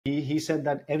He said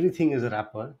that everything is a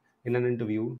rapper in an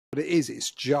interview. But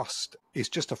it's just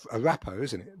a rapper,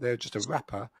 isn't it? They're just a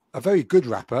rapper, a very good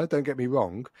rapper, don't get me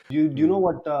wrong. Do you know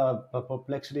what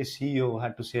Perplexity CEO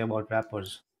had to say about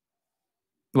rappers?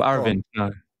 Well, Aravind,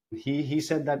 no. He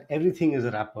said that everything is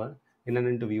a rapper in an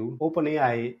interview.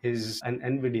 OpenAI is an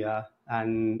NVIDIA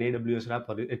and AWS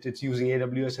rapper. It's using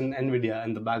AWS and NVIDIA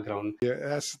in the background.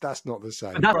 Yeah, that's not the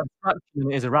same. But that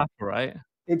abstraction is a rapper, right?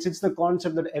 It's the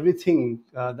concept that everything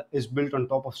is built on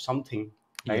top of something,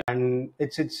 right? Yeah. And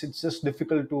it's just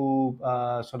difficult to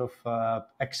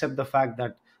accept the fact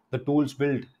that the tools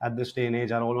built at this day and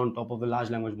age are all on top of the large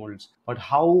language models. But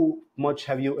how much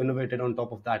have you innovated on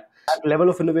top of that? That level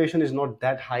of innovation is not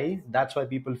that high. That's why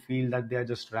people feel that they are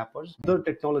just rappers. Other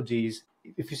technologies,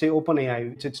 if you say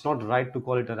OpenAI, it's not right to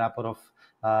call it a rapper of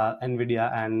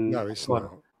NVIDIA and No, it's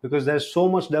not. Because there's so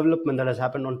much development that has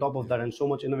happened on top of that and so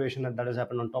much innovation that has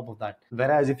happened on top of that.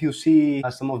 Whereas if you see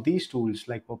some of these tools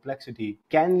like Perplexity,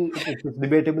 it's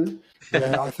debatable.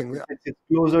 Yeah, I think it's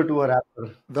closer to a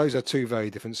rapper. those are two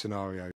very different scenarios.